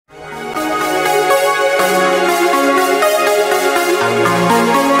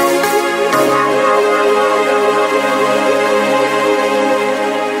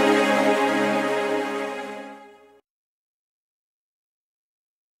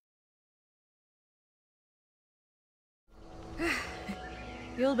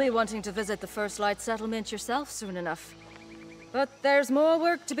You'll be wanting to visit the First Light settlement yourself soon enough. But there's more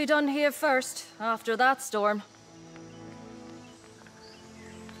work to be done here first, after that storm.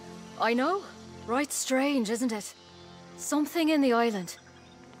 I know. Right strange, isn't it? Something in the island.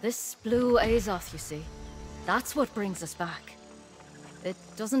 This blue Azoth, you see. That's what brings us back. It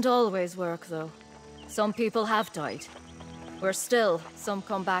doesn't always work, though. Some people have died. Worse still, some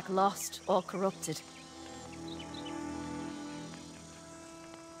come back lost or corrupted.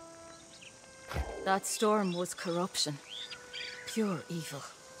 That storm was corruption. Pure evil.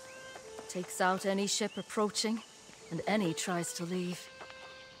 Takes out any ship approaching, and any tries to leave.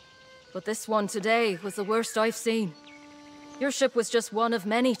 But this one today was the worst I've seen. Your ship was just one of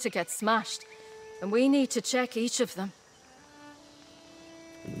many to get smashed, and we need to check each of them.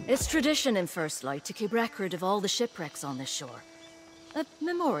 It's tradition in First Light to keep record of all the shipwrecks on this shore. A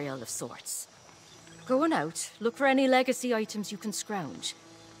memorial of sorts. Going out, look for any legacy items you can scrounge.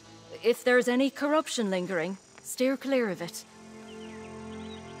 If there's any corruption lingering, steer clear of it.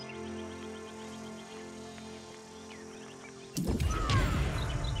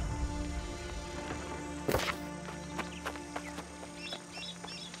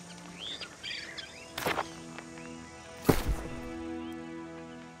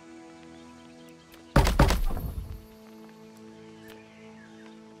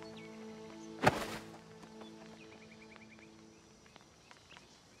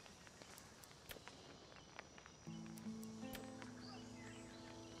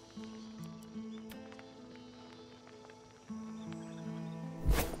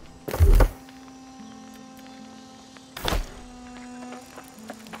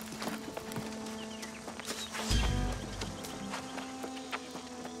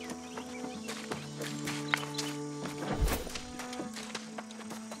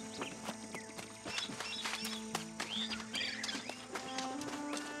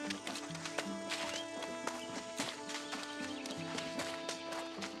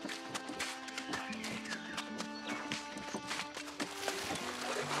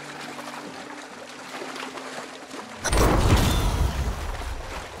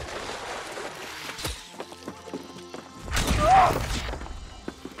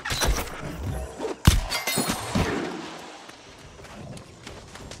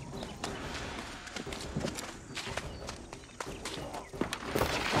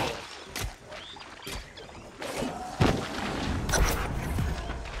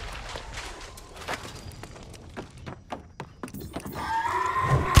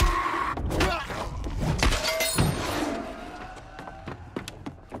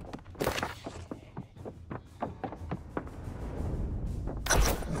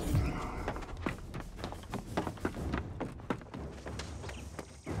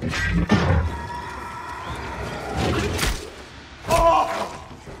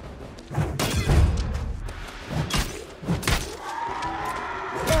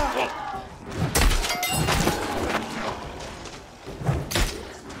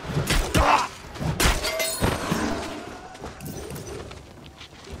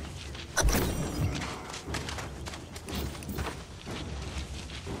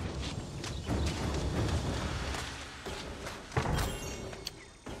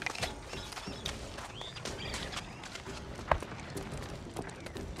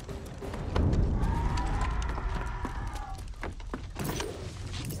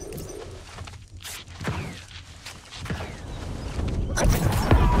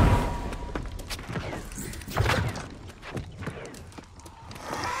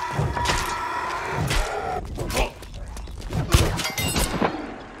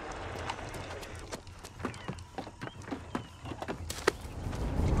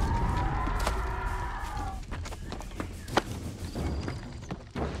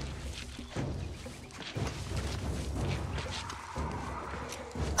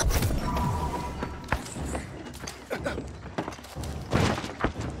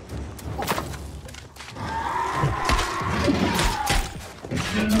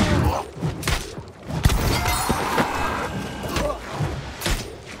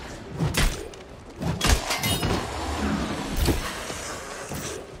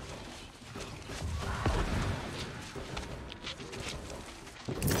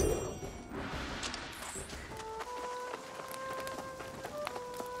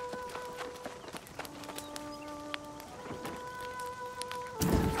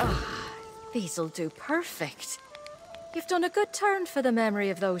 These'll do perfect. You've done a good turn for the memory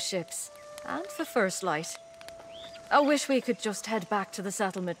of those ships, and for First Light. I wish we could just head back to the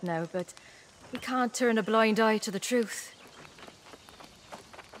settlement now, but we can't turn a blind eye to the truth.